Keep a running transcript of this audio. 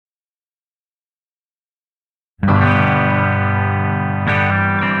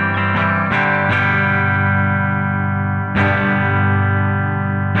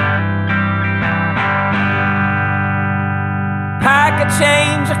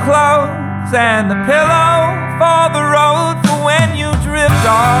change of clothes and the pillow for the road for when you drift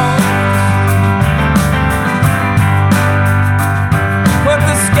off. Put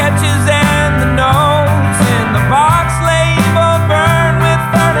the sketches and the notes in the box labeled burn with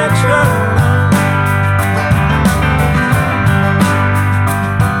furniture.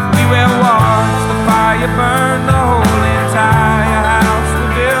 We will watch the fire burn the whole entire house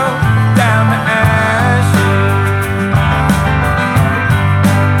revealed down to ashes.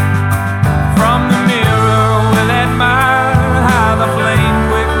 From the mirror we'll admire how the flame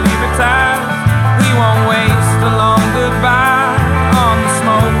quickly retires. We won't waste a long goodbye on the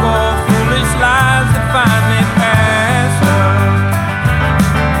smoke or foolish lies that finally pass us.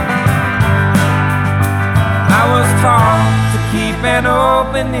 I was taught to keep an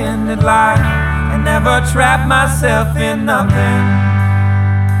open-ended life and never trap myself in nothing.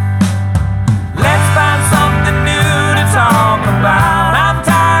 Let's find something new to talk about. I'm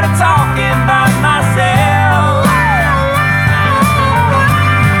tired of talking about myself.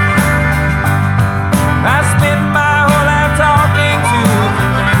 I spent my whole life talking to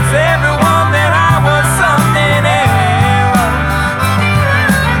convince everyone that I was something else.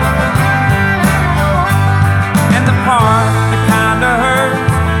 And the part that kinda hurts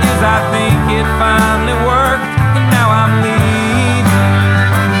is I think it finally worked, and now I'm leaving.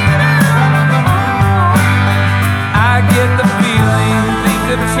 I get the feeling things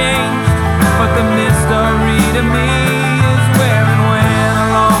have changed, but the mystery to me is where and when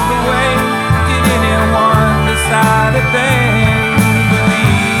along the way did anyone decide that they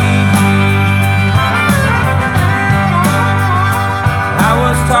believe me? I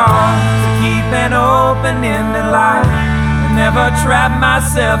was taught to keep an open-ended life and never trap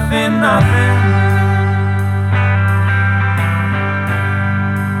myself in nothing.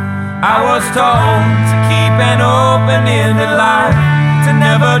 I was told to keep an open-ended life, to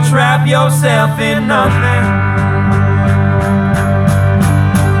never trap yourself in nothing.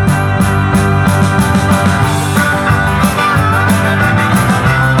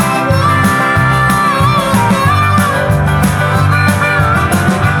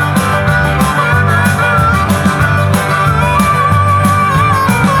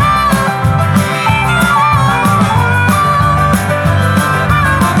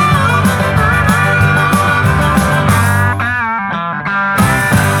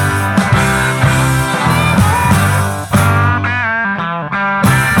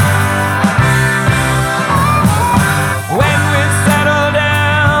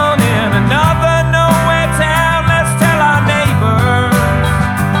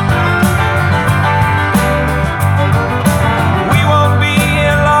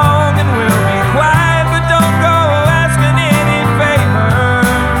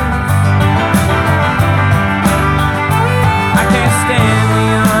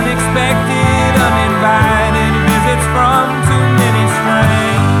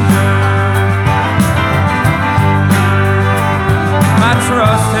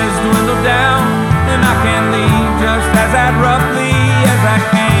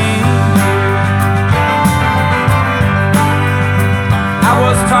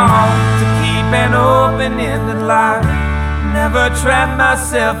 Open-ended life, never trap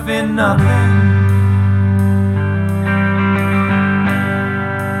myself in nothing.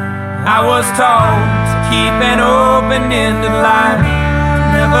 I was told to keep an open-ended life,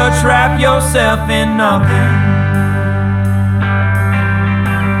 never trap yourself in nothing.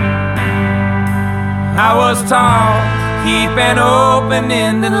 I was told to keep an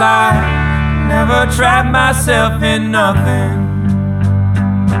open-ended life, never trap myself in nothing.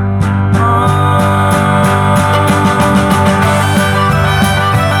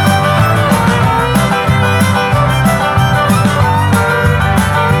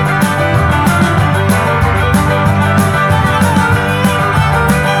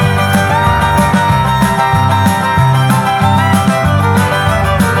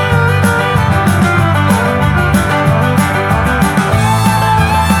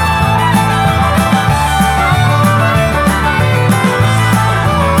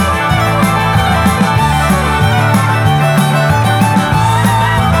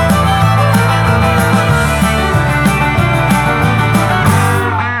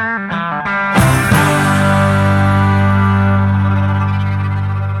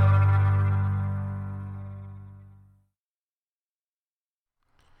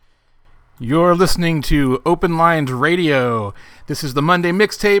 You're listening to Open Lines Radio. This is the Monday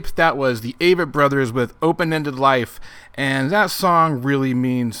Mixtape. That was the Avett Brothers with Open-Ended Life. And that song really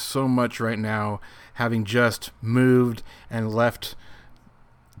means so much right now, having just moved and left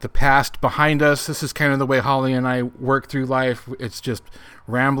the past behind us. This is kind of the way Holly and I work through life. It's just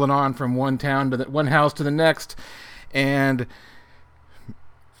rambling on from one house to the next. And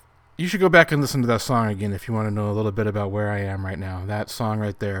you should go back and listen to that song again if you want to know a little bit about where I am right now. That song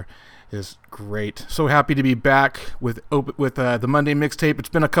right there is great. So happy to be back with the Monday Mixtape. It's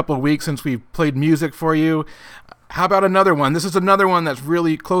been a couple of weeks since we've played music for you. How about another one? This is another one that's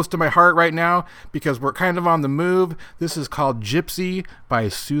really close to my heart right now because we're kind of on the move. This is called Gypsy by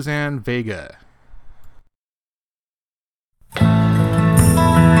Suzanne Vega.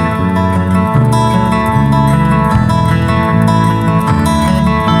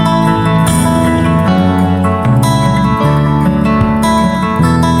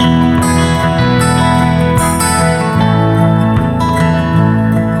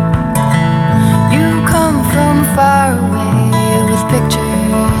 Far away with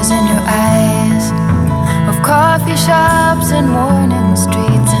pictures in your eyes of coffee shops and morning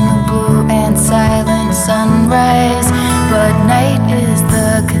streets in the blue and silent sunrise. But night is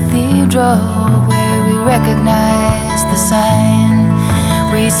the cathedral where we recognize the sign.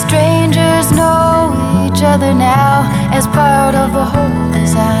 We strangers know each other now as part of the whole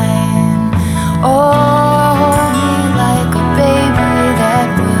design. Oh, hold me like a baby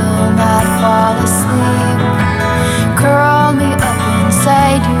that will not fall asleep. Curl me up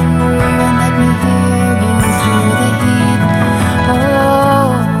inside you and let me hear you through the heat.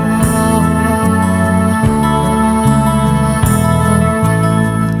 Oh,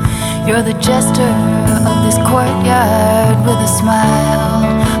 you're the jester of this courtyard with a smile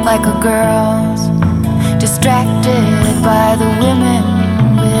like a girl's, distracted by the women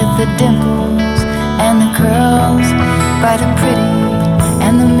with the dimples and the curls, by the pretty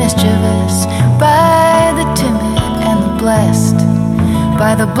and the mischievous, by the timid and the blessed,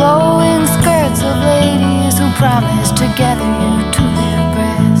 by the blowing skirts of ladies who promise to gather you to their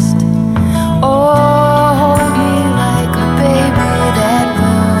breast. Oh, hold me like a baby that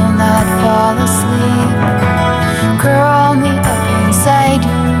will not fall asleep. Curl me up inside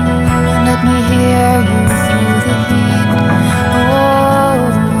you and let me hear you through the heat. Oh,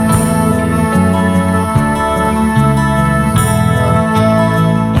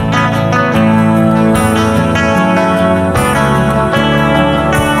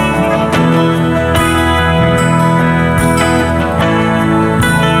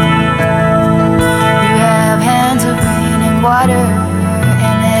 water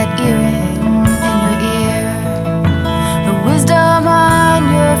and that earring in your ear. The wisdom on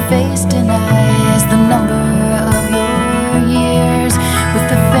your face denies the number of your years. With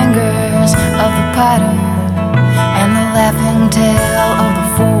the fingers of the potter and the laughing tail of the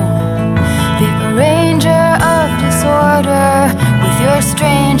fool, the arranger of disorder with your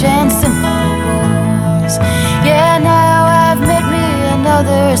strange and simple rules. Yeah, now I've met me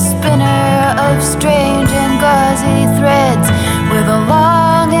another spinner of strange and gauzy threads, with a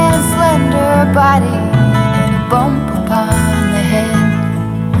long and slender body and a bump upon the head.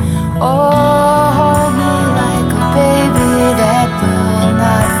 Oh, hold me like a baby that will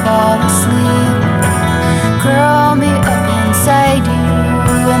not fall asleep. Curl me up inside you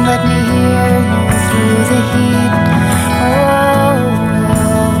and let me hear you through the heat. Oh,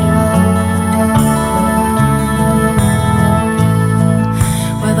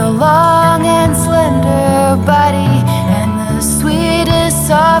 long and slender body and the sweetest,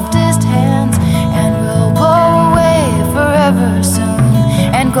 softest hands, and we'll blow away forever soon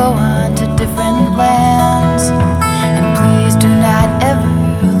and go on to different lands. And please do not ever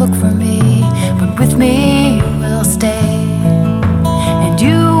look for me, but with me you will stay, and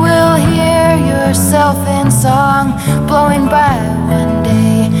you will hear yourself in song blowing by one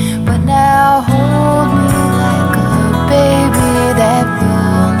day. But now hold me like a baby that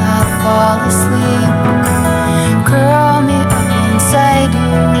will not fall asleep. Curl me up inside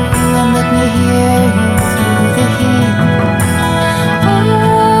you and let me hear you through the heat.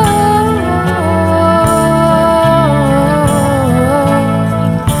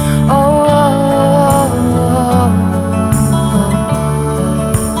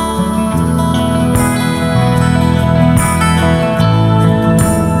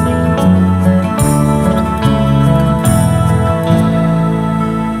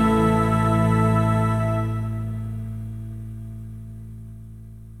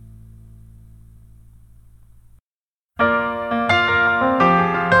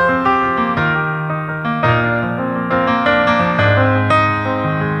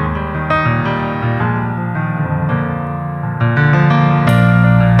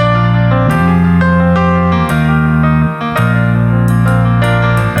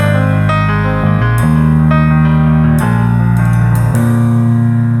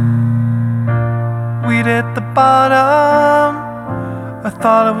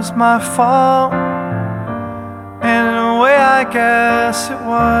 thought it was my fault, and in a way I guess it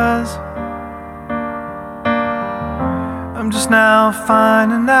was. I'm just now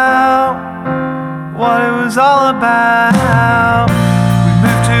finding out what it was all about. We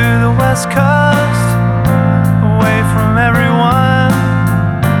moved to the West Coast, away from everyone.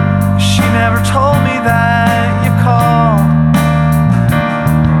 She never told me that you called.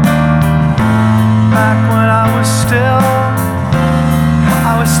 Back when I was still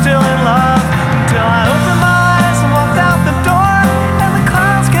in love, until I opened my eyes and walked out the door, and the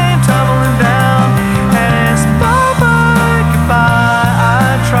clouds came tumbling down, and it's bye-bye, goodbye,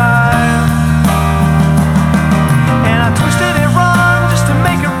 I tried. And I twisted it wrong just to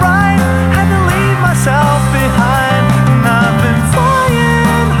make it right, had to leave myself behind, and I've been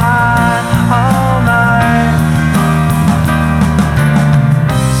flying high all night.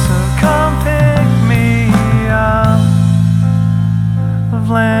 So come pick me up, I've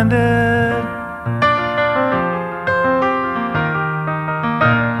landed.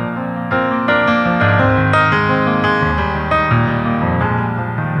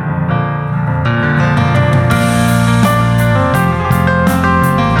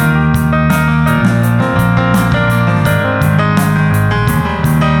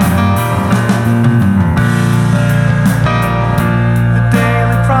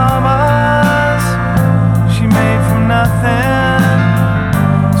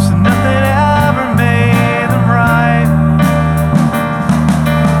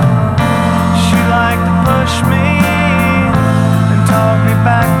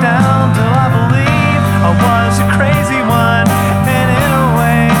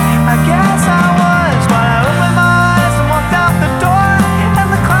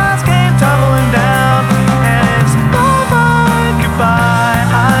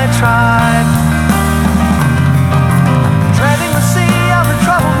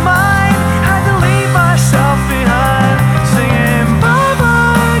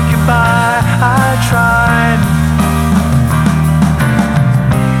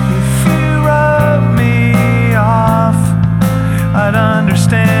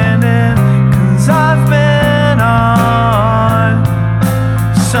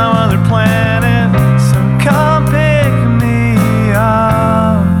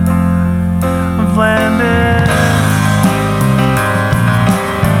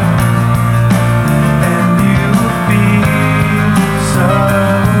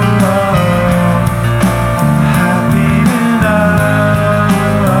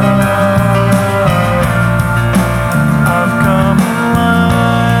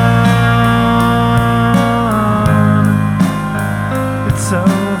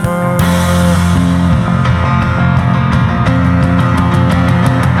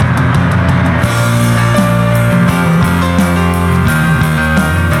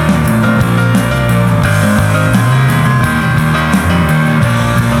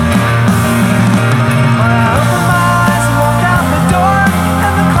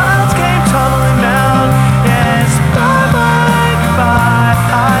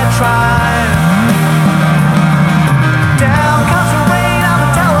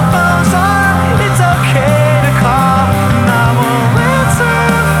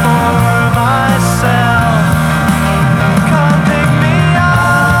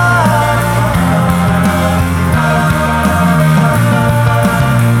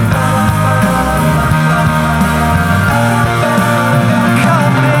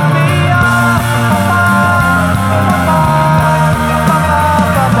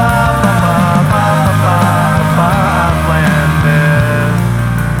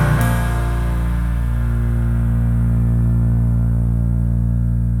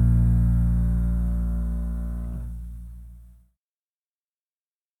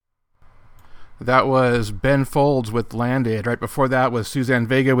 That was Ben Folds with Landed. Right before that was Suzanne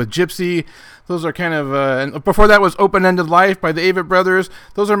Vega with Gypsy. Those are kind of... and before that was Open-Ended Life by the Avett Brothers.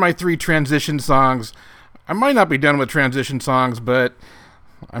 Those are my 3 transition songs. I might not be done with transition songs, but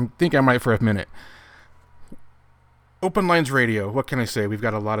I think I might for a minute. Open Lines Radio. What can I say? We've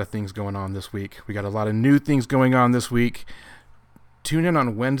got a lot of things going on this week. We got a lot of new things going on this week. Tune in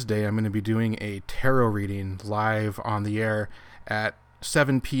on Wednesday. I'm going to be doing a tarot reading live on the air at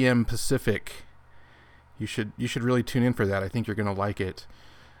 7 p.m. Pacific. You should really tune in for that. I think you're going to like it.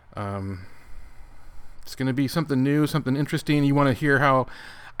 It's going to be something new, something interesting. You want to hear how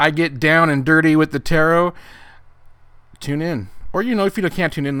I get down and dirty with the tarot? Tune in. Or, if you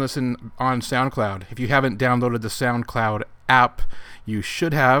can't tune in, listen on SoundCloud. If you haven't downloaded the SoundCloud app, you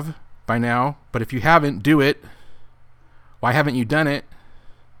should have by now. But if you haven't, do it. Why haven't you done it?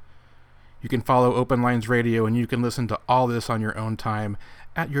 You can follow Open Lines Radio, and you can listen to all this on your own time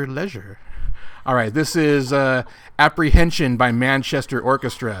at your leisure. All right, this is Apprehension by Manchester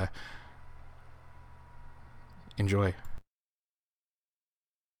Orchestra. Enjoy.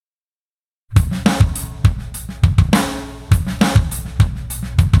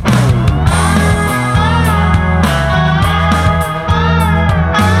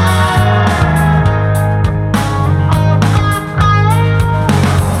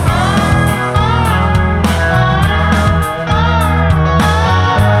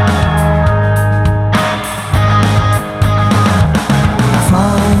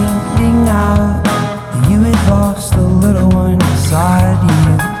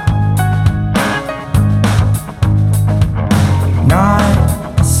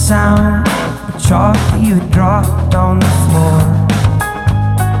 Dropped on the floor.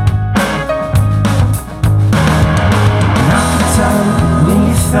 And I could tell when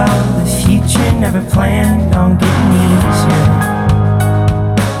you fell, the future never planned on getting easier.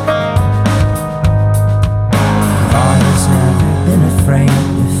 God has never been afraid to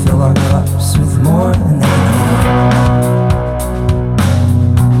fill our cups with more than they need,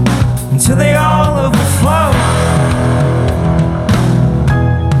 until they all overflow.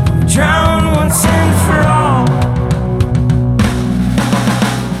 Drown once and for all.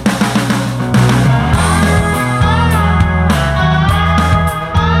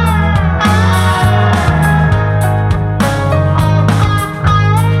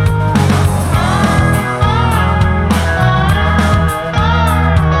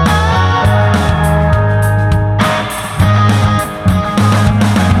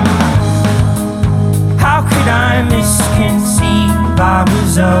 How could I misconceive I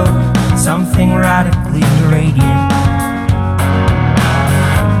was owed something radically radiant?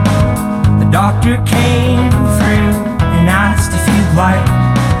 The doctor came through and asked if you'd like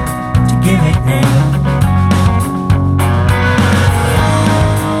to give it name.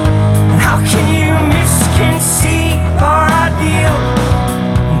 And how can you misconceive our ideal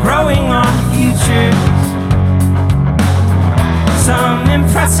and growing on futures? Some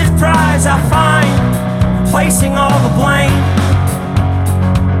impressive prize I find, placing all the blame.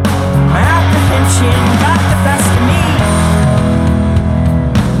 My apprehension got the best of me.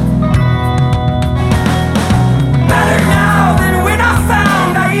 Better now than when I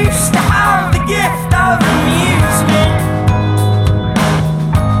found I used to have the gift of amusement.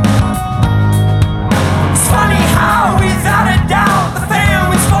 It's funny how, without a doubt, the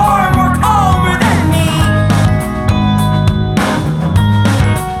family's far more calmer than me.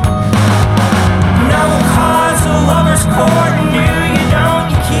 That will cause a lover's court, and do you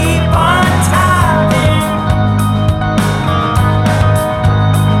don't, you keep on tapping.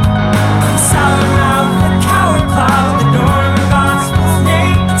 Sour mouth, the coward cloud, the dormant gospel's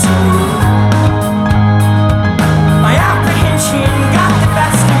naked to me. My apprehension got the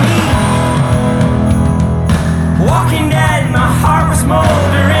best of me. Walking dead, my heart was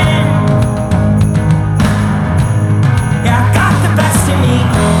moldering. Yeah, it got the best of me.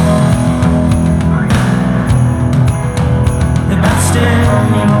 The best of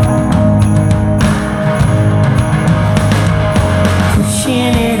me.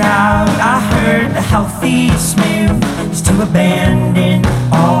 Pushing it out, I heard the healthiest move is to abandon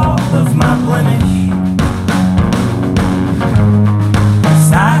all of my blemish. 'Cause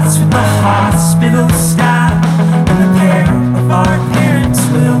that's what the hospital staff and the pair of our parents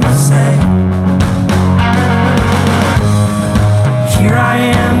will say. Here I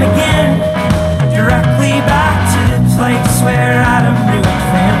am again, directly back to the place where Adam ruined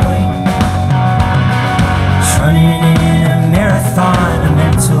family. Just running in a marathon, a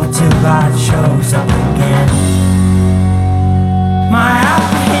mental till God shows up again. My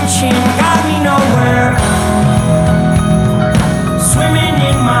apprehension got me nowhere, swimming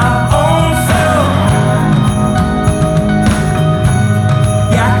in my own filth.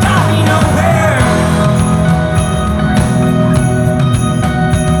 Yeah, it got me nowhere.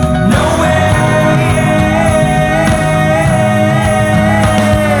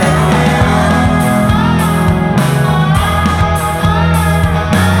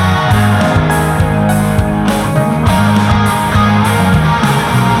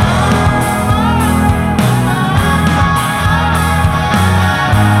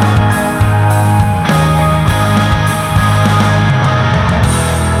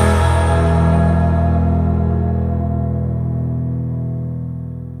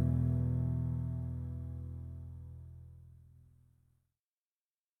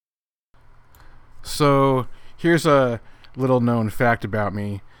 So here's a little known fact about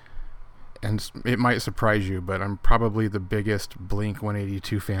me. and it might surprise you, but I'm probably the biggest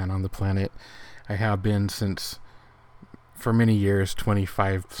Blink-182 fan on the planet. I have been for many years,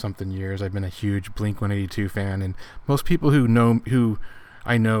 25 something years. I've been a huge Blink-182 fan, and most people who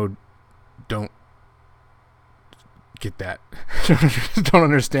I know don't get that. Don't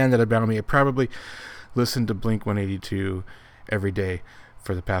understand that about me. I probably listened to Blink-182 every day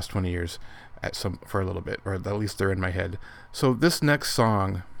for the past 20 years for a little bit, or at least they're in my head. So this next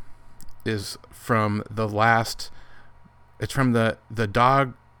song is from it's from the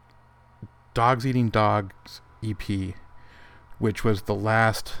Dogs Eating Dogs EP, which was the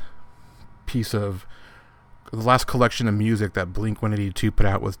last collection of music that Blink-182 put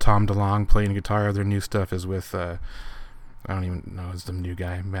out with Tom DeLonge playing guitar. Their new stuff is with I don't even know, it's the new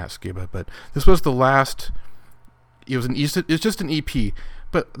guy, Matt Skiba, but this was the last. It's just an EP,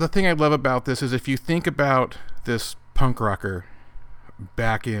 but the thing I love about this is if you think about this punk rocker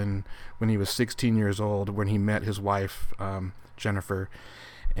back in when he was 16 years old, when he met his wife Jennifer,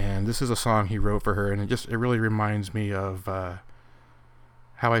 and this is a song he wrote for her, and it really reminds me of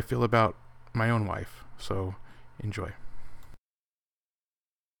how I feel about my own wife. So enjoy.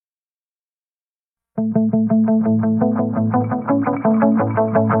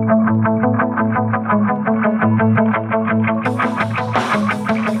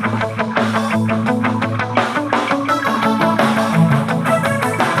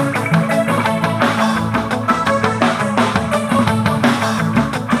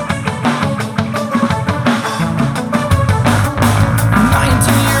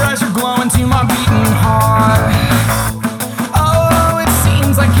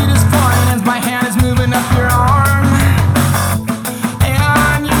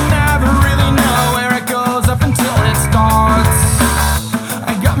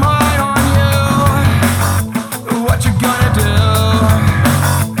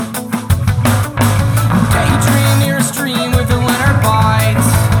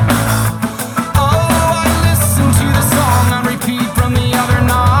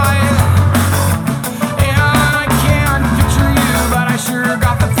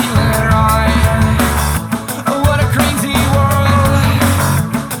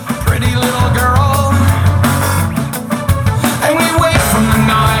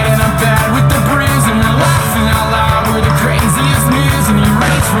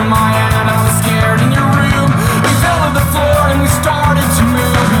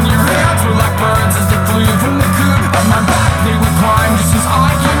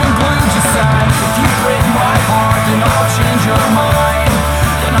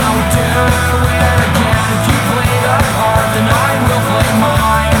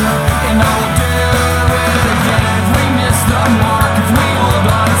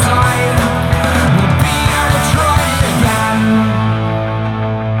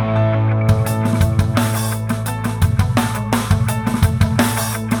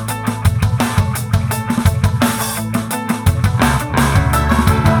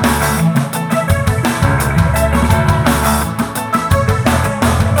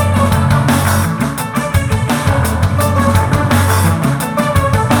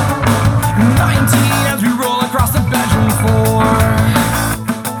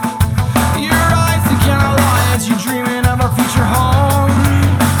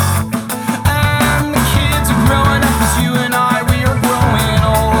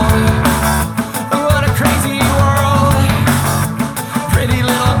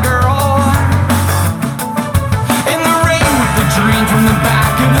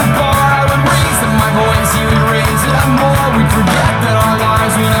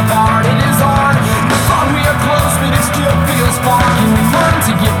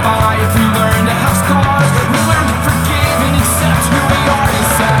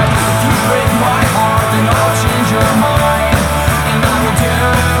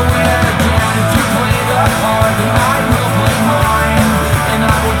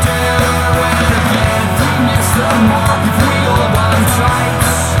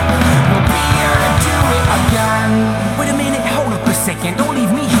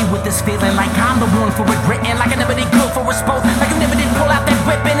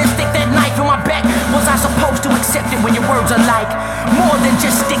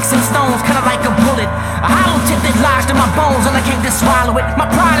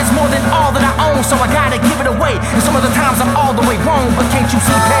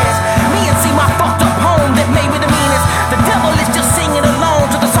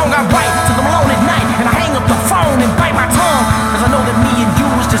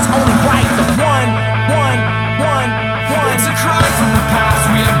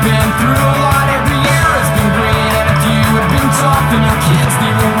 Then your kids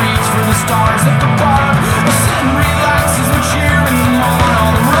need to reach for the stars.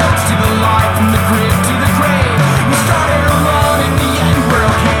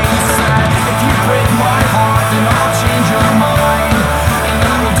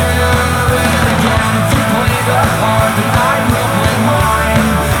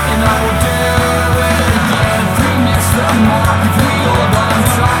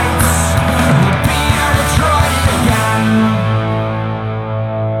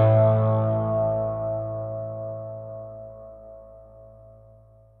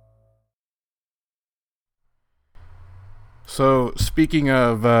 So, speaking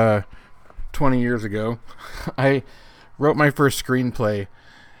of 20 years ago, I wrote my first screenplay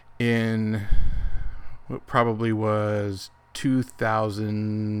in what probably was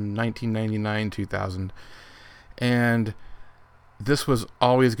 1999, 2000. And this was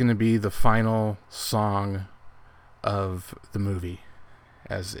always going to be the final song of the movie,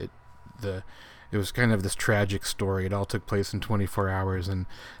 as it was kind of this tragic story. It all took place in 24 hours, and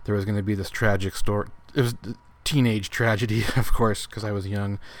there was going to be this tragic story. It was teenage tragedy, of course, because I was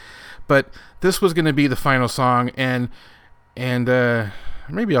young. But this was going to be the final song, and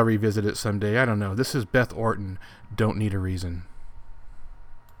maybe I'll revisit it someday. I don't know. This is Beth Orton, Don't Need a Reason.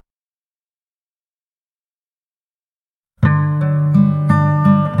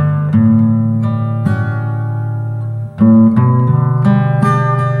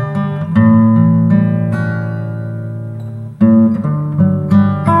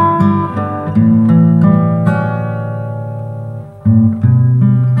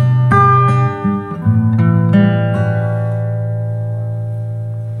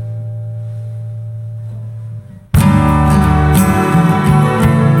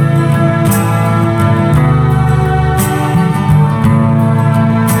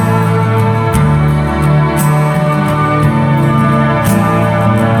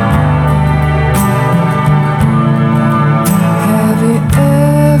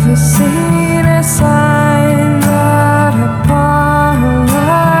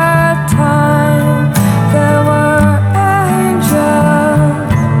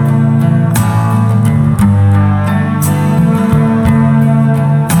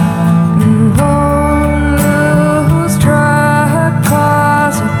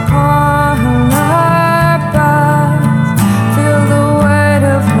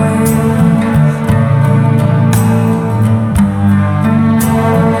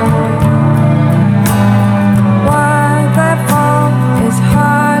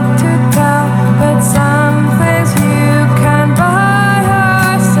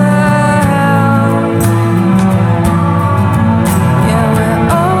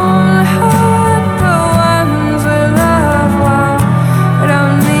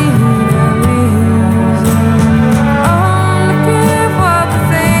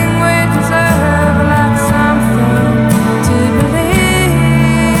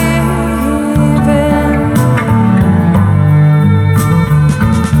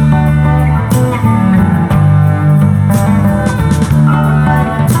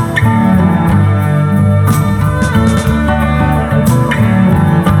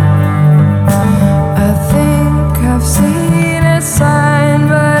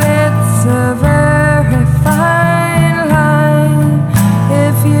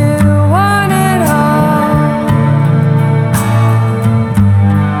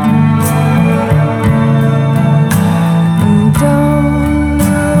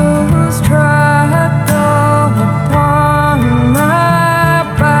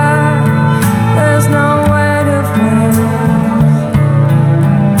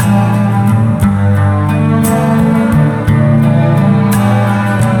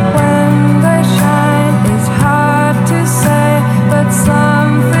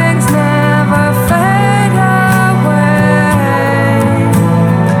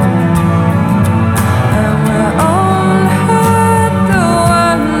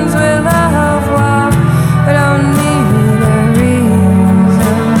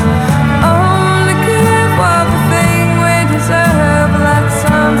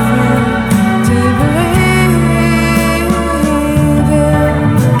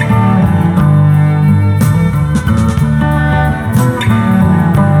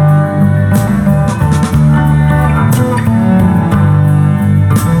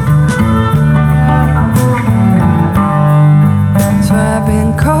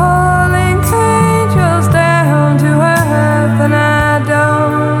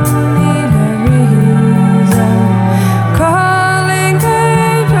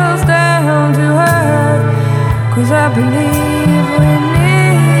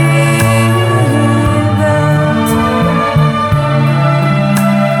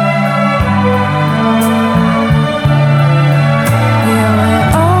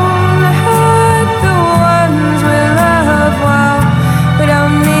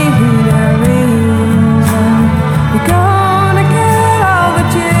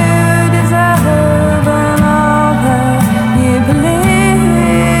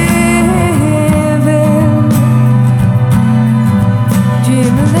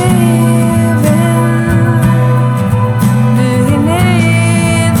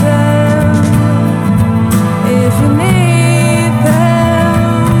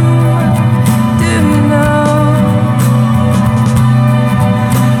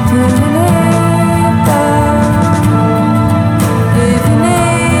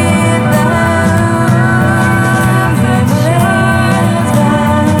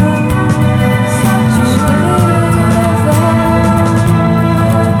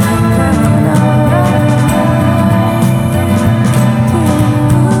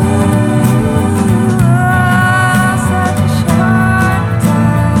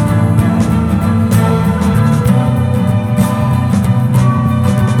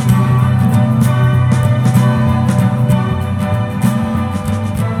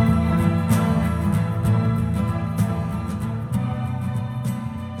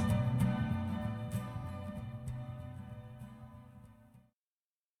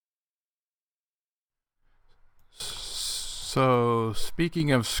 So,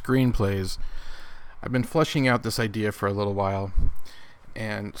 speaking of screenplays, I've been fleshing out this idea for a little while.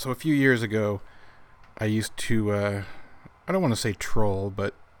 And so a few years ago, I used to, I don't want to say troll,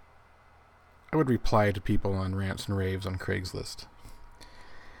 but I would reply to people on rants and raves on Craigslist.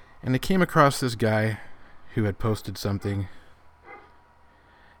 And I came across this guy who had posted something.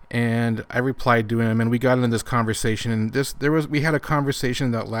 And I replied to him, and we got into this conversation. And we had a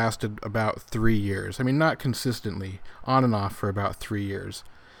conversation that lasted about 3 years. I mean, not consistently, on and off for about 3 years.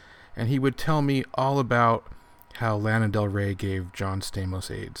 And he would tell me all about how Lana Del Rey gave John Stamos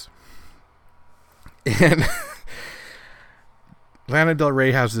AIDS. And Lana Del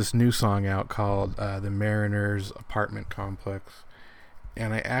Rey has this new song out called The Mariner's Apartment Complex.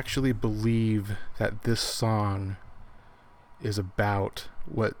 And I actually believe that this song is about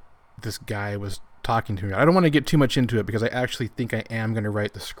what this guy was talking to me. I don't want to get too much into it because I actually think I am going to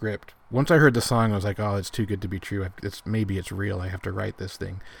write the script. Once I heard the song, I was like, oh, it's too good to be true. Maybe it's real. I have to write this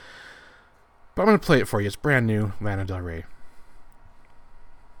thing. But I'm going to play it for you. It's brand new, Lana Del Rey.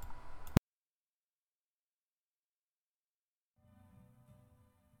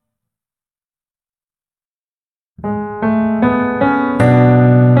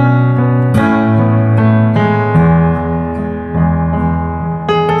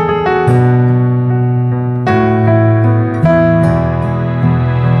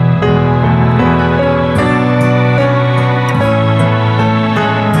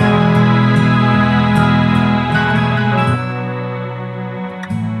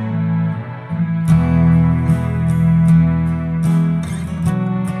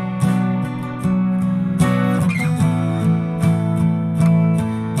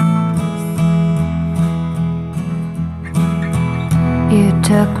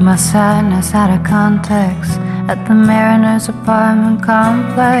 Took my sadness out of context at the Mariner's Apartment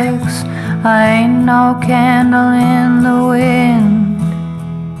Complex. I ain't no candle in the wind.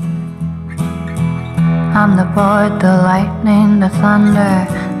 I'm the board, the lightning, the thunder,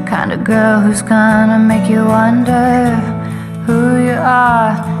 kind of girl who's gonna make you wonder who you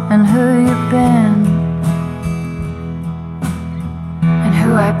are and who you've been. And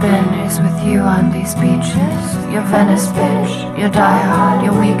who I've been is with you on these beaches. Your Venice bitch, your diehard,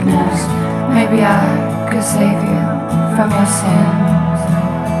 your weakness. Maybe I could save you from your sins.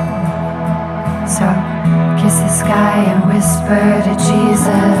 So kiss the sky and whisper to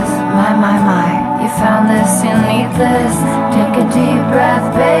Jesus. My, you found this, you need this. Take a deep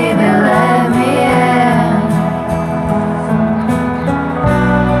breath, baby, let me in.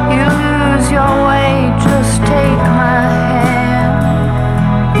 You lose your way, just take my hand.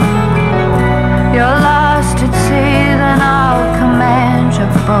 You're lost at sea, then I'll command your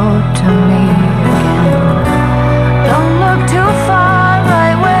boat to me again. Don't look too far,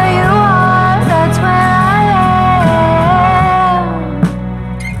 right where you are, that's where I am.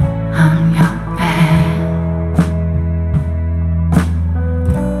 I'm your man.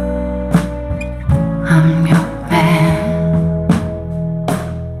 I'm your man.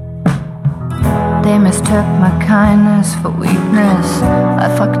 They mistook my kindness for weakness. I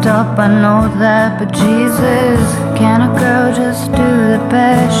fucked up, I know that, but Jesus, can a girl just do the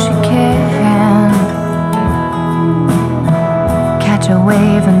best she can? Catch a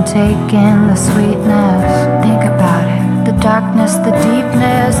wave and take in the sweetness. Think about it, the darkness, the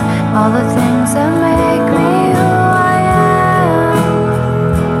deepness, all the things that make me who I am.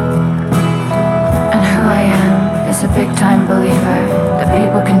 And who I am is a big time believer that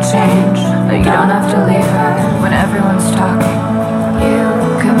people can change, that you don't have to leave her when everyone's talking. You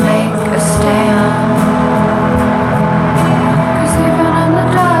can make a stand. 'Cause even in the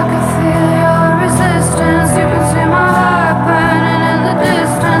dark I feel your resistance. You can see my heart burning in the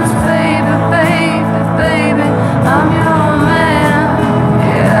distance. Baby, baby, baby, I'm your man,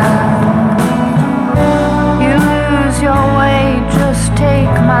 yeah. You lose your way, just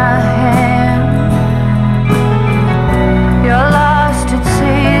take my hand. You're lost at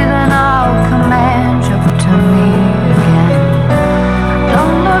sea, then I'll command you to me again.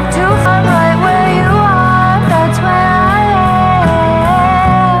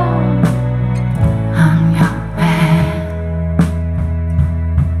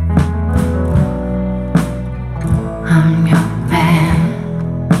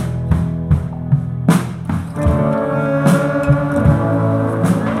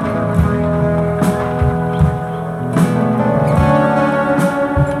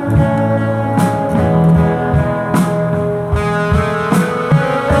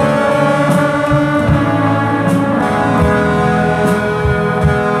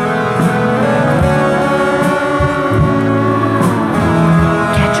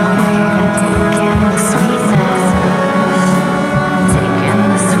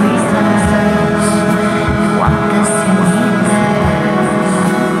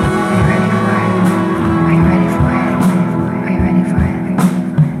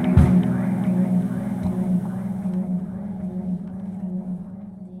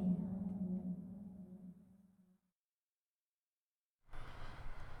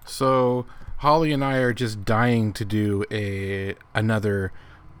 So Holly and I are just dying to do another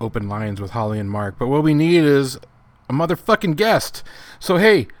open lines with Holly and Mark, but what we need is a motherfucking guest. So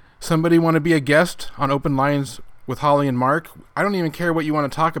hey, somebody want to be a guest on open lines with Holly and Mark? I don't even care what you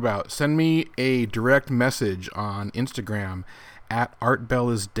want to talk about. Send me a direct message on Instagram at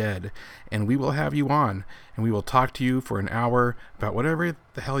ArtBellIsDead, and we will have you on, and we will talk to you for an hour about whatever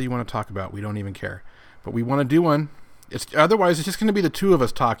the hell you want to talk about. We don't even care, but we want to do one. Otherwise it's just going to be the two of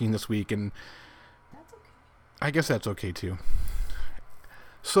us talking this week, and that's okay. I guess that's okay too.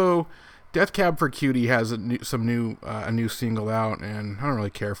 So Death Cab for Cutie has a new single out, and I don't really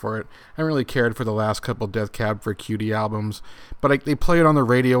care for it. I haven't really cared for the last couple Death Cab for Cutie albums, but they play it on the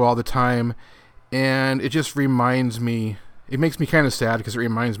radio all the time, and it just reminds me. It makes me kind of sad because it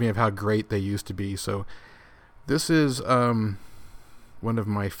reminds me of how great they used to be. So this is one of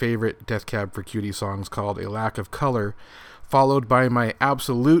my favorite Death Cab for Cutie songs called A Lack of Color, followed by my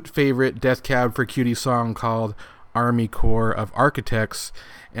absolute favorite Death Cab for Cutie song called Army Corps of Architects.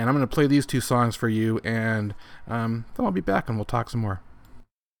 And I'm going to play these two songs for you, and then I'll be back and we'll talk some more.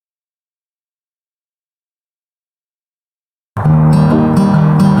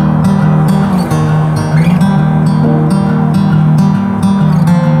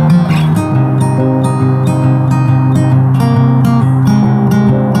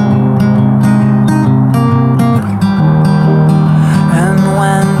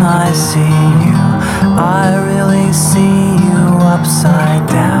 I see you, I really see you upside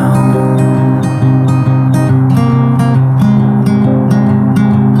down.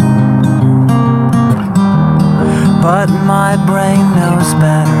 But my brain knows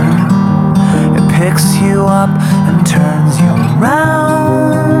better. It picks you up and turns you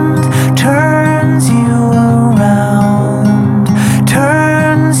around, turns you around,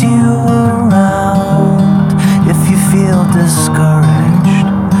 turns you around. If you feel discouraged,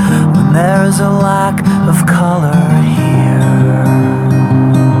 there's a lack of color here.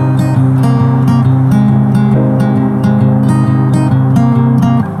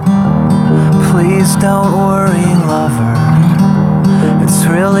 Please don't worry, lover. It's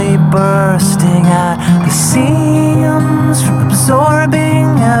really bursting at the seams from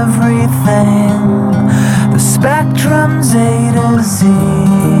absorbing everything. The spectrum's A to Z.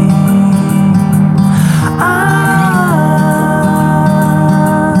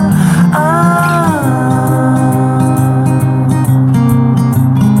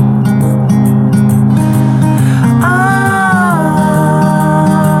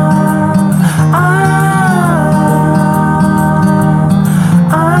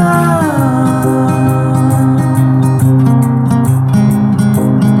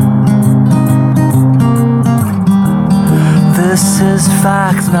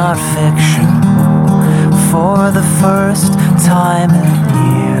 Fact, not fiction, for the first time in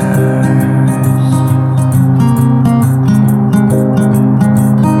years.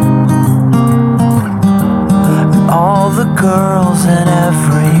 All the girls in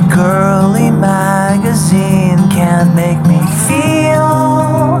every girly magazine can't make me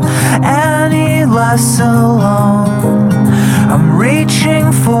feel any less alone. I'm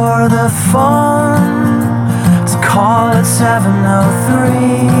reaching for the phone. Call it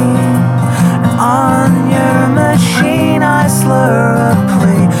 703, and on your machine I slur a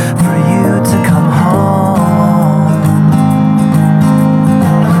plea for you to come home.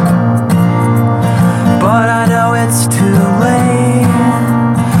 But I know it's too late,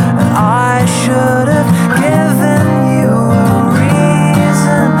 and I should have given you a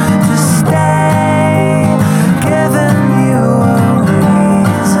reason to stay, given you a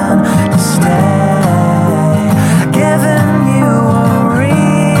reason to stay.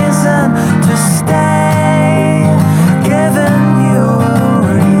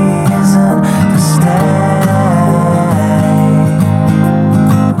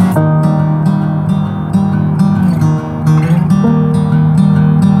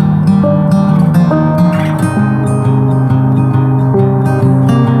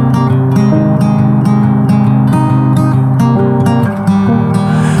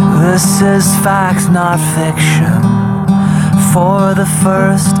 This is fact, not fiction, for the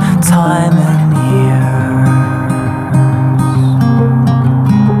first time in years.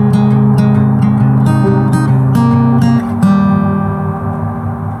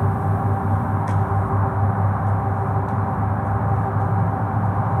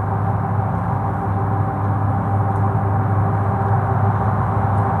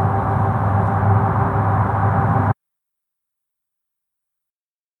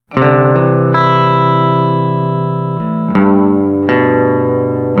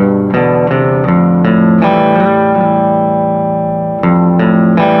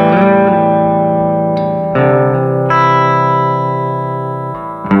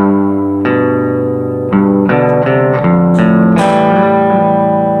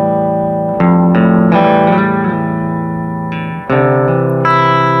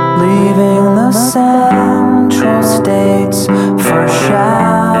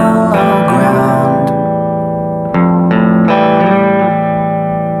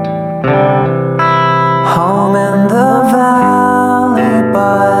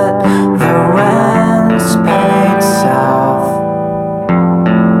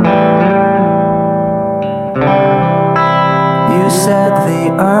 said the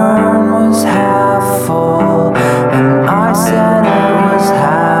urn was half full, and I said it was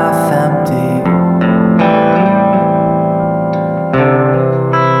half empty.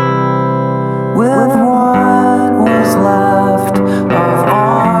 With what was left of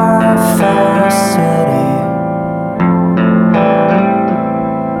our fair city.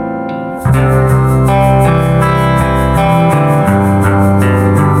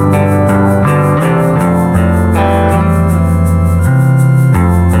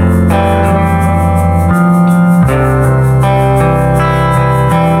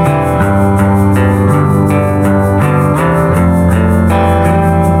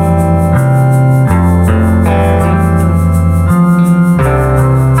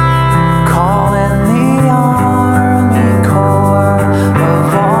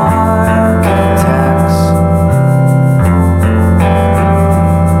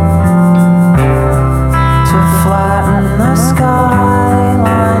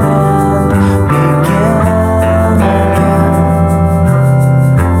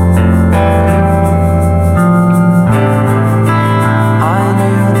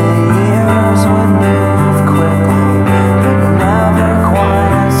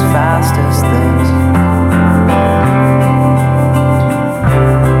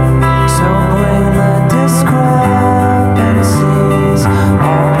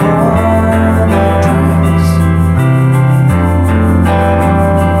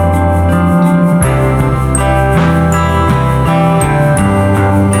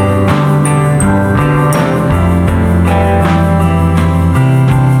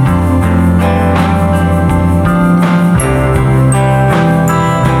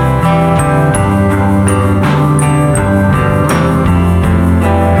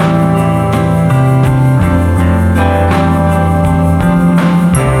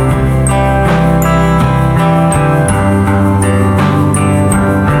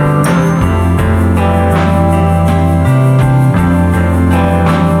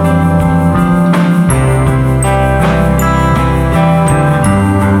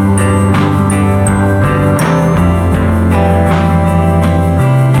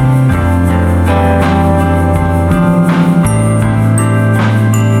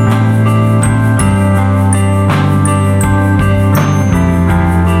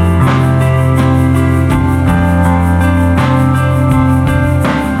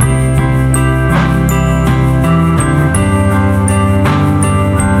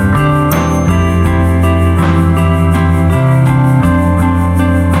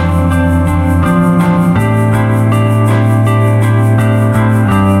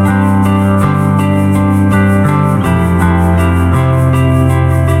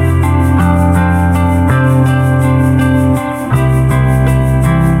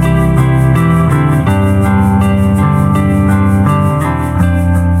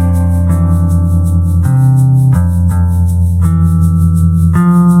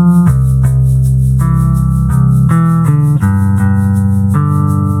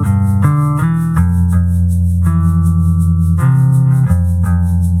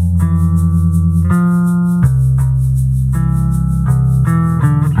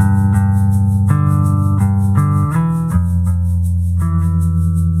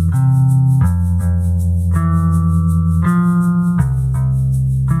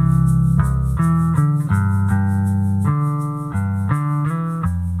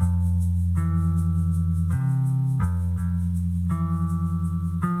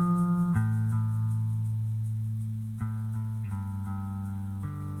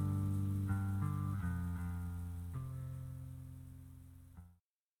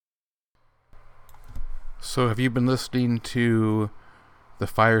 So have you been listening to the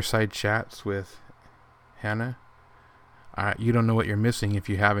Fireside Chats with Hannah? You don't know what you're missing if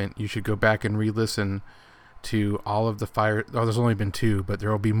you haven't. You should go back and re-listen to all of the there's only been 2, but there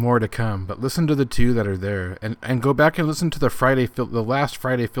will be more to come. But listen to the 2 that are there, and go back and listen to the last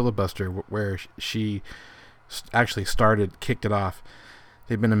Friday filibuster where she actually kicked it off.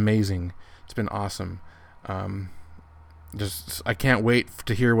 They've been amazing. It's been awesome. I can't wait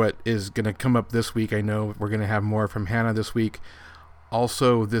to hear what is going to come up this week. I know we're going to have more from Hannah this week.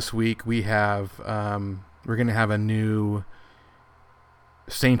 Also this week we're going to have a new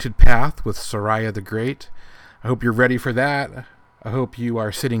Sainted Path with Soraya the Great. I hope you're ready for that. I hope you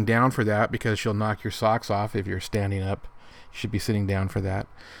are sitting down for that, because she'll knock your socks off if you're standing up. You should be sitting down for that.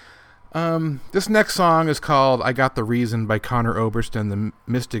 This next song is called I Got the Reason by Conor Oberst and the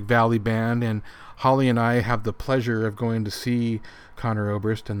Mystic Valley Band, and Holly and I have the pleasure of going to see Conor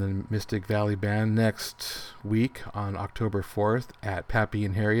Oberst and the Mystic Valley Band next week on October 4th at Pappy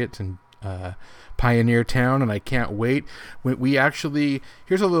and Harriet's in pioneer town, and I can't wait. We actually,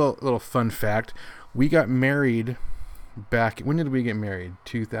 here's a little fun fact. We got married back, when did we get married?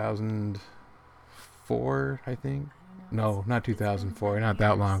 2004, I think? No, not 2004, not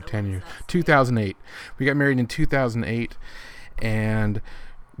that long, 10 years. 2008. We got married in 2008, and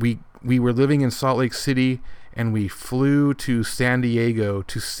we were living in Salt Lake City, and we flew to San Diego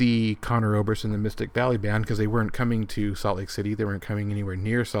to see Conor Oberst and the Mystic Valley Band, because they weren't coming to Salt Lake City. They weren't coming anywhere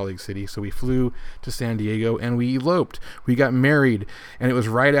near Salt Lake City. So we flew to San Diego, and we eloped. We got married, and it was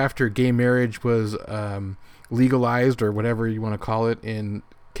right after gay marriage was legalized, or whatever you want to call it, in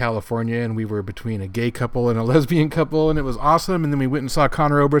California, and we were between a gay couple and a lesbian couple, and it was awesome. And then we went and saw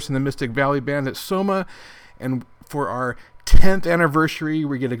Conor Oberst and the Mystic Valley Band at Soma, and for our 10th anniversary,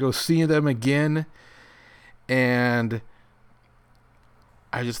 we're going to go see them again. And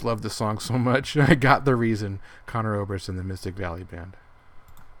I just love the song so much. I got the reason. Conor Oberst and the Mystic Valley Band.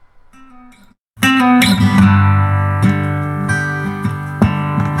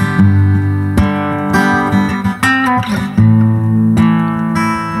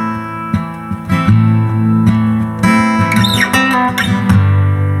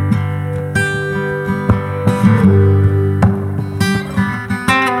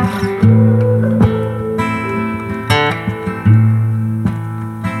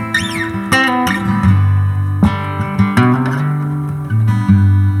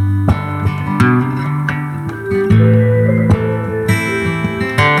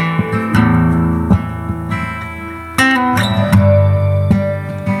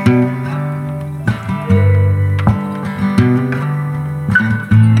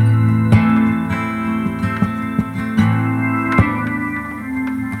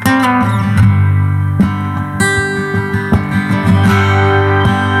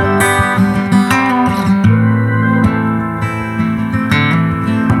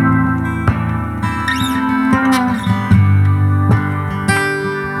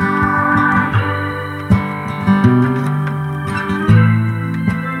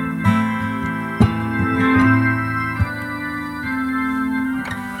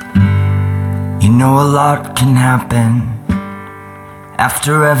 A lot can happen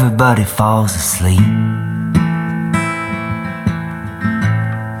after everybody falls asleep.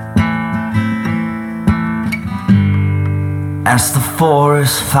 As the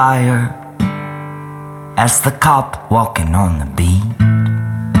forest fire, as the cop walking on the beat.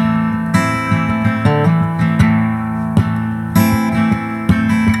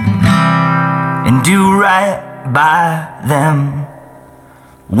 And do right by them.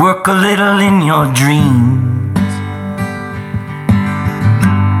 Work a little in your dreams.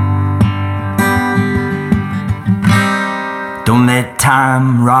 Don't let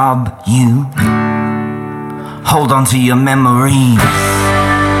time rob you. Hold on to your memories.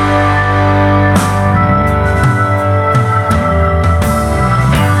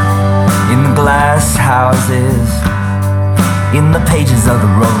 In the glass houses, in the pages of the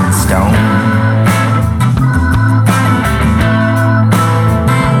Rolling Stone.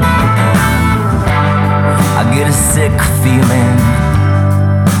 I get a sick feeling,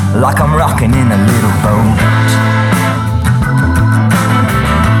 like I'm rocking in a little boat.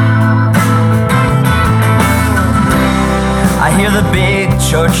 I hear the big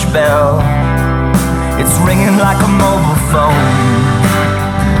church bell, it's ringing like a mobile phone.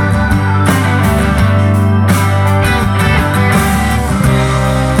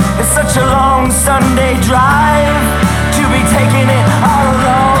 It's such a long Sunday drive to be taking it all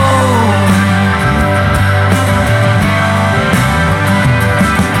alone.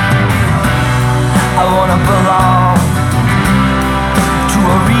 I wanna belong to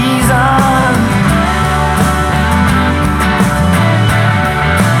a reason.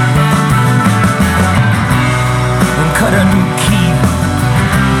 And cut a new key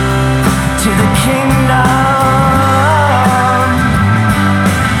to the kingdom.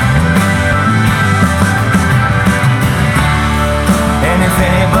 And if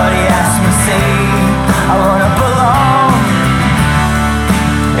anybody asks me, say I wanna belong.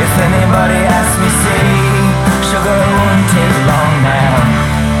 If anybody asks me, say sugar won't take long now.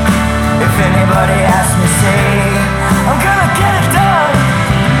 If anybody asks me, say I'm gonna get it done.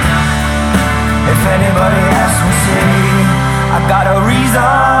 If anybody asks me, say I got a reason.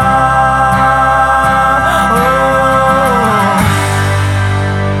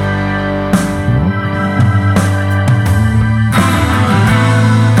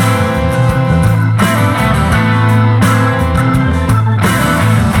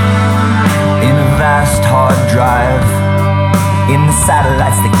 Hard drive in the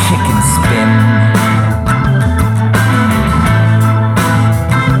satellites that kick and spin.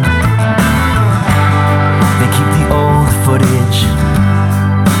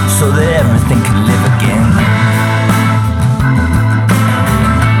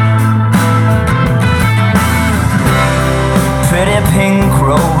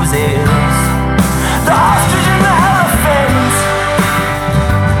 roses, the ostrich and the elephant.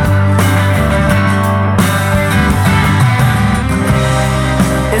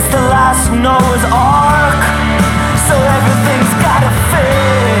 It's the last Noah's Ark, so everything's gotta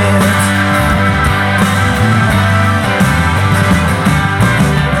fit.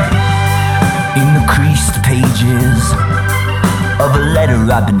 In the creased pages of a letter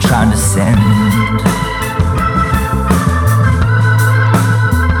I've been trying to send,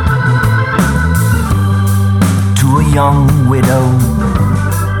 to a young widow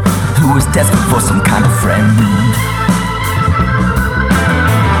who was desperate for some kind of friend.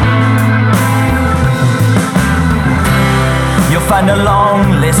 You'll find a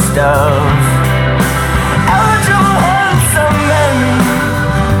long list of eligible handsome men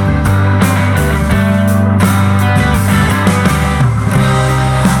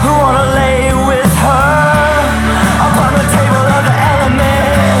who wanna lay with her upon the table of the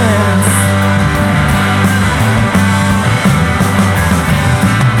elements.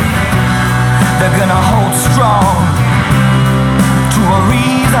 They're gonna hold strong to a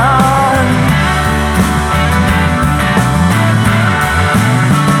reason,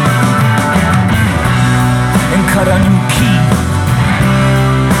 and cut a new key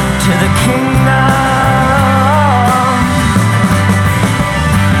to the kingdom.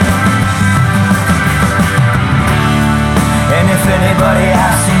 And if anybody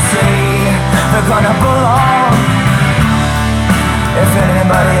asks and say they're gonna belong, if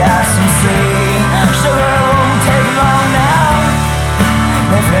anybody asks and say sugar won't take long now,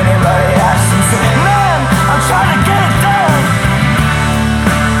 if anybody asks and say man, I'm trying to get it done,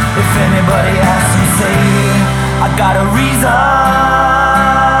 if anybody asks and say I got a reason.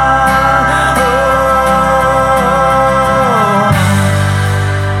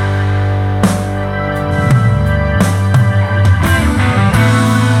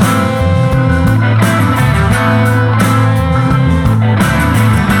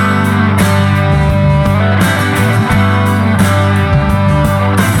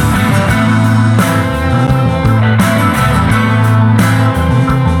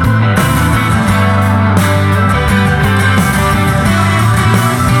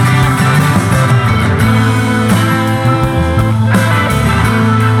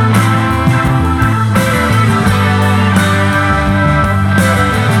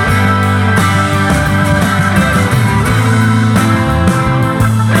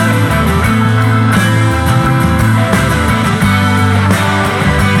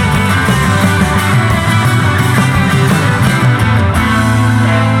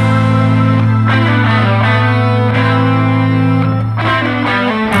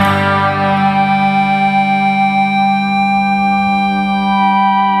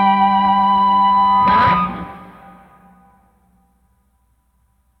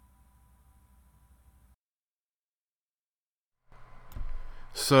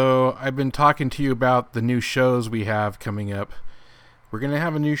 So I've been talking to you about the new shows we have coming up. We're going to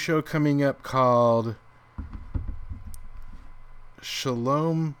have a new show coming up called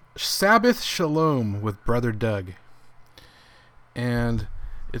Sabbath Shalom with Brother Doug. And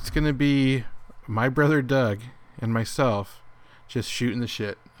it's going to be my brother Doug and myself just shooting the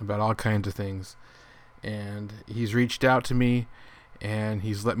shit about all kinds of things. And he's reached out to me and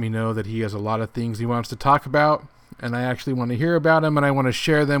he's let me know that he has a lot of things he wants to talk about. And I actually want to hear about them and I want to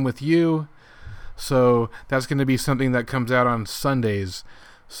share them with you. So that's going to be something that comes out on Sundays.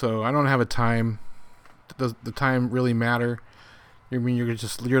 So I don't have a time. Does the time really matter? I mean, you're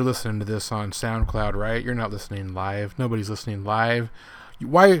listening to this on SoundCloud, right? You're not listening live. Nobody's listening live.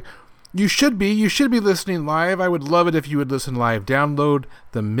 Why? You should be. You should be listening live. I would love it if you would listen live. Download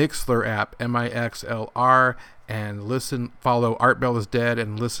the Mixlr app, Mixlr, and listen. Follow Art Bell is Dead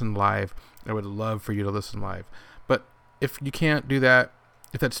and listen live. I would love for you to listen live. But if you can't do that,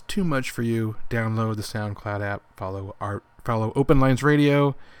 if that's too much for you, download the SoundCloud app. Follow Open Lines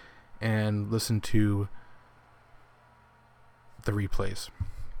Radio, and listen to the replays.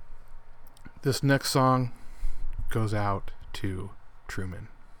 This next song goes out to Truman.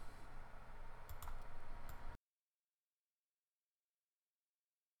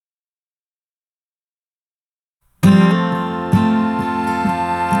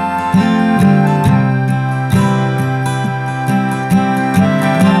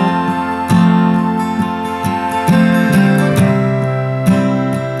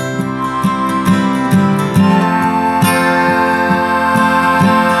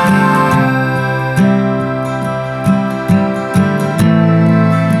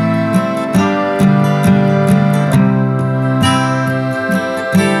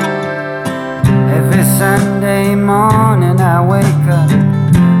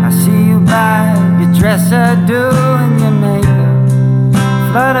 dresser doing your makeup,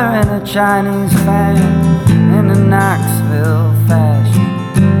 flutter in a Chinese fan in a Knoxville fashion.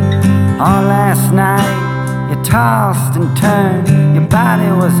 All last night you tossed and turned, your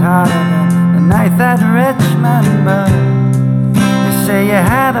body was harder than the night that Richmond burned. You say you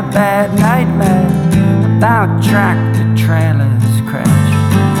had a bad nightmare about tractor trailers crash.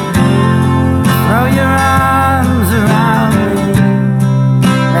 Throw your arms around me,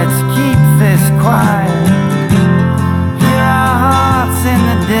 let's keep this quiet. Hear our hearts in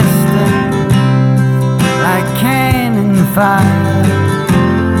the distance like cannon fire.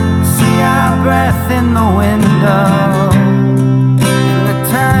 See our breath in the window, in the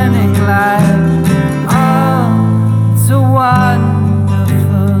turning light. Oh, it's a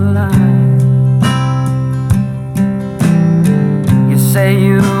wonderful life. You say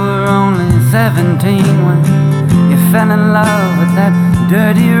you were only 17 when you fell in love with that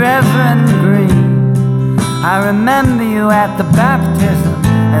dirty Reverend Green. I remember you at the baptism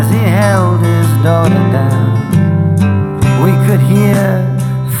as he held his daughter down. We could hear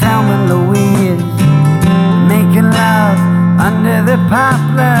Thelma and Louise making love under the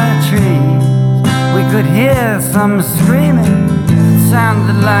poplar trees. We could hear some screaming, it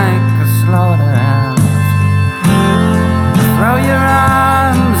sounded like a slaughterhouse. Throw your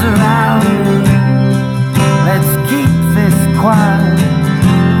arms around me, let's keep this quiet.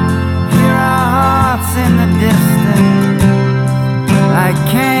 Hear our hearts in the distance like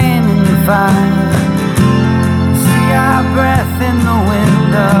cannon fire. See our breath in the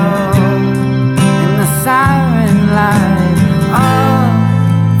window, in the siren light. Oh,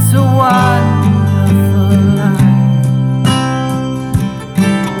 it's a wonderful life.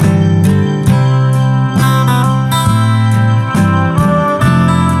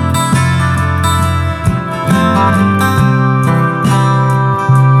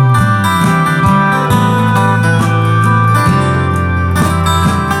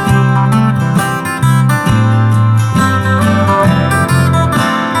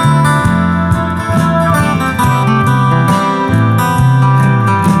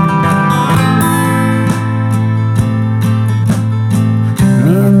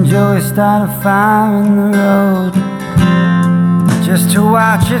 Joey started a fire in the road just to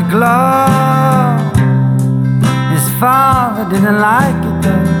watch it glow. His father didn't like it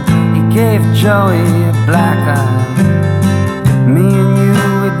though, he gave Joey a black eye. Me and you,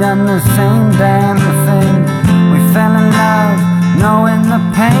 we done the same damn thing. We fell in love knowing the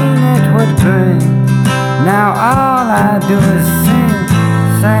pain it would bring. Now all I do is sing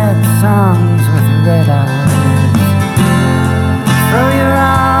sad songs with red eyes. Throw your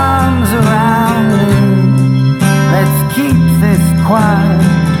arms around me, let's keep this quiet.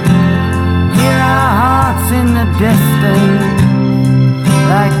 Hear our hearts in the distance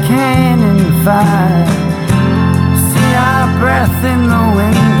like cannon fire. See our breath in the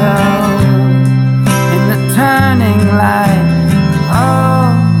window, in the turning light.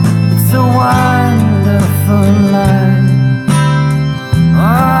 Oh, it's a wonderful life.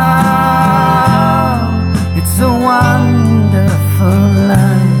 Oh, it's a wonderful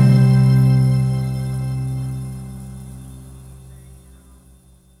life.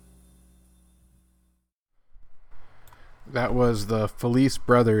 That was the Felice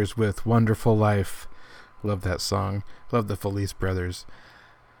Brothers with Wonderful Life. Love that song. Love the Felice Brothers.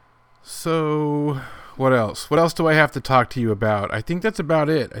 So, what else? What else do I have to talk to you about? I think that's about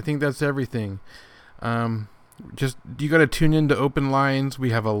it. I think that's everything. Just, you got to tune in to Open Lines. We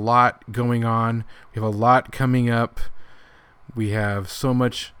have a lot going on. We have a lot coming up. We have so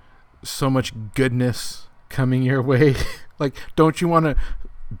much goodness coming your way. Like, don't you want to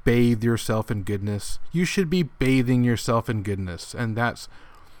bathe yourself in goodness? You should be bathing yourself in goodness, and that's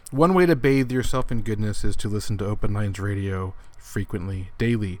one way to bathe yourself in goodness is to listen to Open Lines Radio frequently,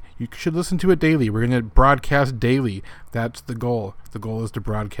 daily. You should listen to it daily. We're going to broadcast daily. That's the goal. The goal is to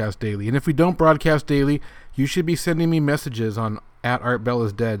broadcast daily. And if we don't broadcast daily, you should be sending me messages on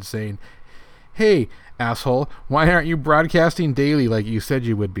 @ArtBellIsDead saying, hey, asshole, why aren't you broadcasting daily like you said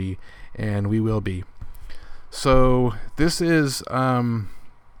you would be? And we will be. So this is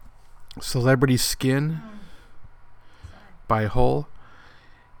Celebrity Skin by Hull,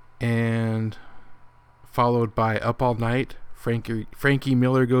 and followed by Up All Night, Frankie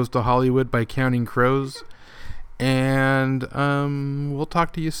Miller Goes to Hollywood by Counting Crows, and we'll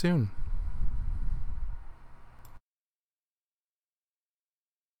talk to you soon.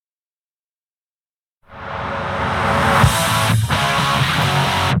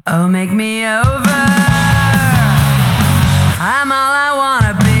 Oh, make me over, I'm all I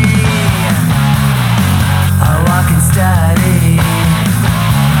wanna be, a walking study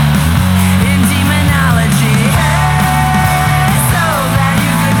in demonizing.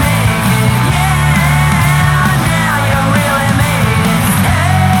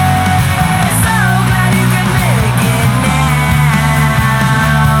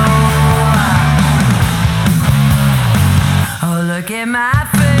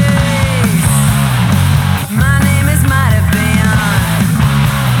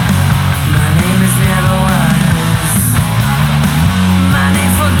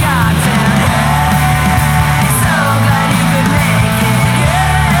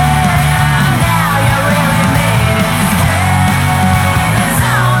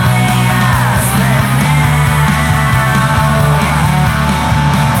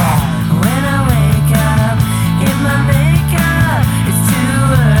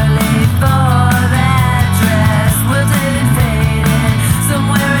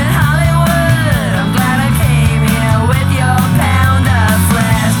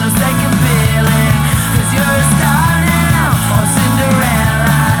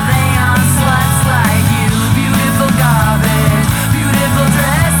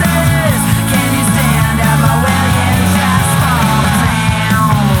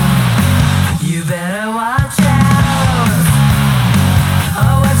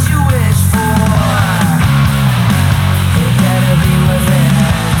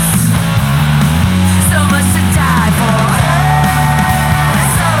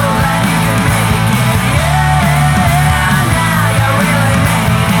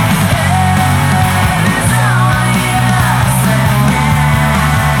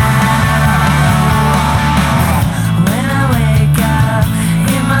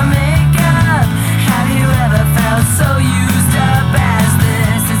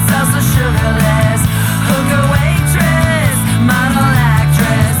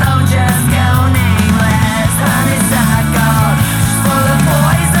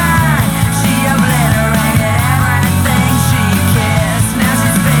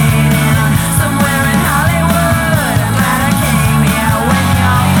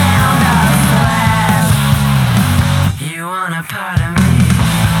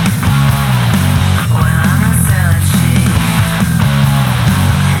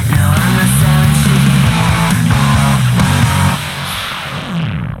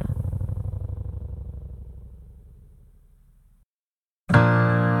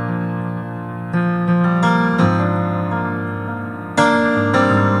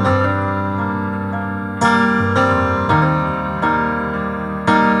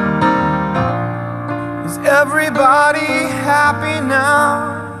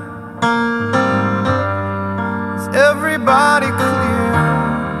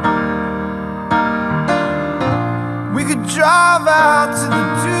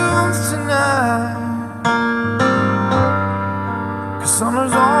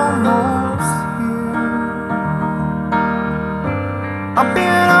 almost here. I've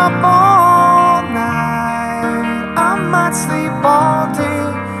been up all night, I might sleep all day.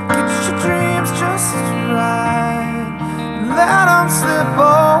 Get your dreams just right, let them slip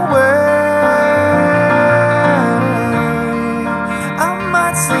away. I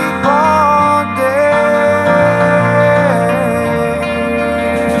might sleep all day.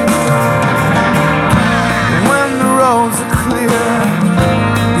 When the roads are clear,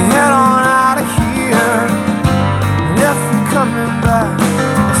 you head on out of here. And if you're coming back,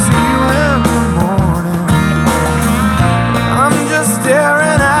 I'll see you in the morning. I'm just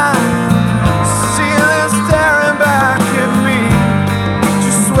staring at the ceiling, staring back at me,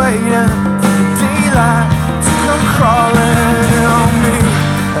 just waiting for the daylight to come crawling on me.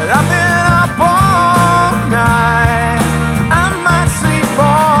 But I've been up all night, I might sleep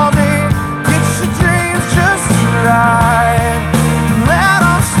all day. Get your dreams just right, let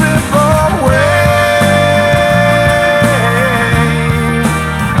them slip away.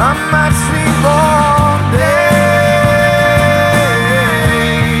 I might sleep all day.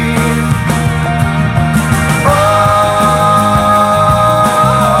 Oh,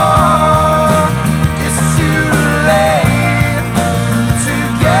 it's too late to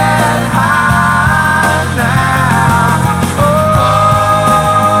get high now. Oh,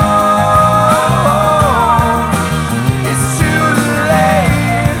 it's too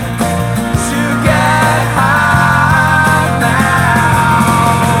late to get high now.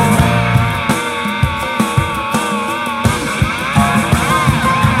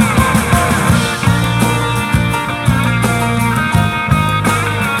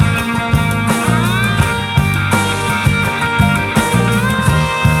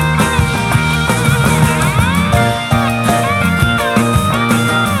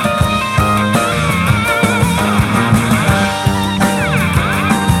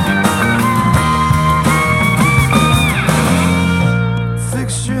 Fix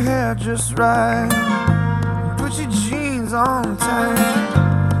your hair just right, put your jeans on tight,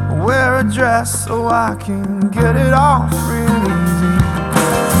 wear a dress so I can get it off real easy.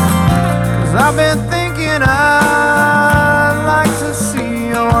 'Cause I've been thinking